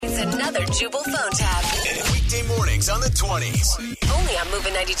another Jubal phone tab. Weekday mornings on the 20s. Only on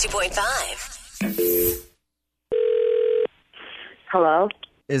Moving 92.5. Hello?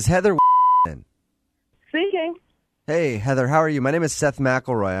 Is Heather in? Speaking. Hey, Heather, how are you? My name is Seth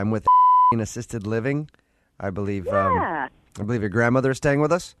McElroy. I'm with Assisted Living. I believe Yeah. I believe your grandmother is staying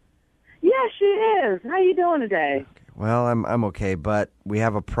with us? Yeah, she is. How you doing today? Well, I'm okay, but we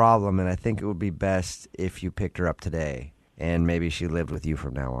have a problem, and I think it would be best if you picked her up today, and maybe she lived with you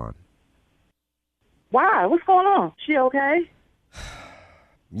from now on. Why? What's going on? She okay?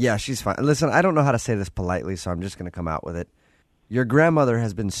 Yeah, she's fine. Listen, I don't know how to say this politely, so I'm just going to come out with it. Your grandmother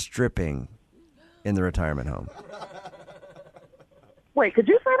has been stripping in the retirement home. Wait, could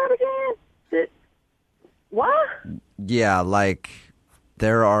you say that again? What? Yeah, like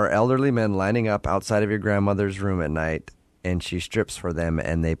there are elderly men lining up outside of your grandmother's room at night, and she strips for them,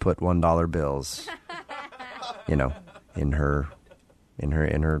 and they put $1 bills, in her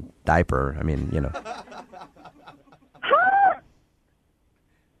diaper. I mean, Huh?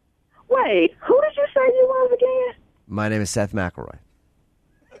 Wait, who did you say you was again? My name is Seth McElroy.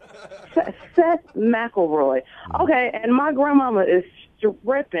 Seth McElroy. Okay, and my grandmama is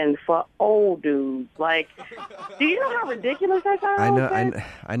stripping for old dudes. Like, do you know how ridiculous that sounds?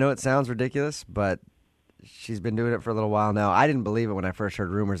 I know it sounds ridiculous, but she's been doing it for a little while now. I didn't believe it when I first heard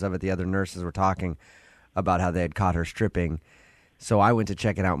rumors of it. The other nurses were talking about how they had caught her stripping, so I went to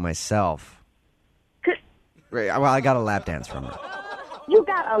check it out myself. Well, I got a lap dance from her. You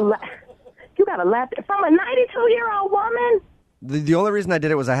got a lap from a 92-year-old woman? The only reason I did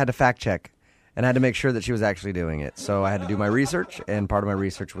it was I had to fact check, and I had to make sure that she was actually doing it. So I had to do my research, and part of my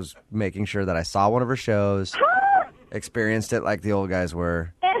research was making sure that I saw one of her shows, experienced it like the old guys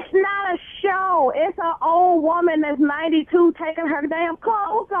were. It's not a show. It's an old woman that's 92 taking her damn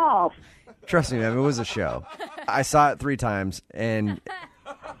clothes off. Trust me, man, it was a show. I saw it 3 times, and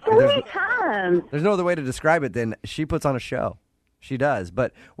 3 times? There's no other way to describe it than she puts on a show. She does,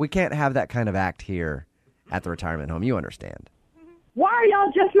 but we can't have that kind of act here at the retirement home. You understand. Why are y'all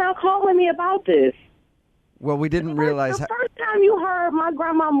just now calling me about this? Well, we didn't realize... The first time you heard my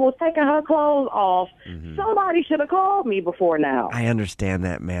grandmama was taking her clothes off, somebody should have called me before now. I understand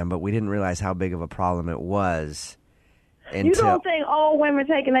that, ma'am, but we didn't realize how big of a problem it was until... You don't think old women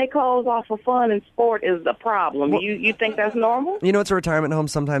taking their clothes off for fun and sport is the problem? Well, you think that's normal? You know, it's a retirement home.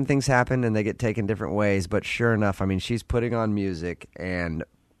 Sometimes things happen and they get taken different ways, but sure enough, I mean, she's putting on music and...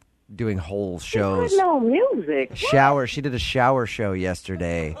 doing whole shows. No music. She did a shower show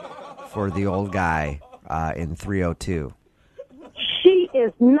yesterday for the old guy in 302. She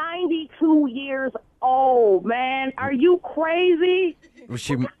is 92 years old, man. Are you crazy?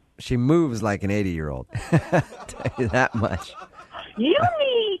 She moves like an 80-year-old. I'll tell you that much. You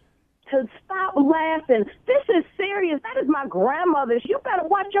need to stop laughing. This is serious. That is my grandmother's. You better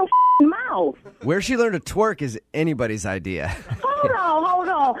watch your mouth. Where she learned to twerk is anybody's idea. Hold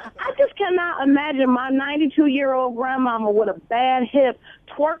on. I just cannot imagine my 92-year-old grandmama with a bad hip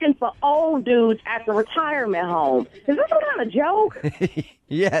twerking for old dudes at the retirement home. Is this some kind of joke?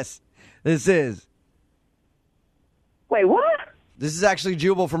 Yes, this is. Wait, what? This is actually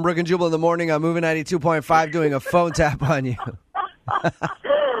Jubal from Brook and Jubal in the Morning. I'm moving 92.5 doing a phone tap on you. Oh, my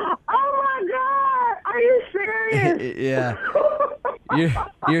God. Are you serious? Yeah.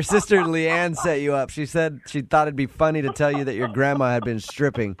 Your sister Leanne set you up. She said she thought it'd be funny to tell you that your grandma had been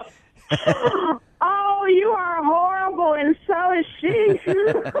stripping. Oh, you are horrible, and so is she.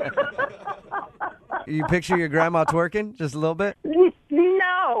 You picture your grandma twerking just a little bit?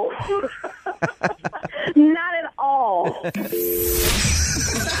 No. Not at all.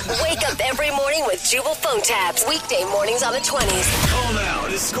 Wake up every morning with Jubal phone tabs. Weekday mornings on the 20s. Call now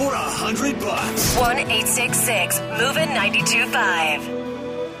to score $100. 1-866-MOVIN-925.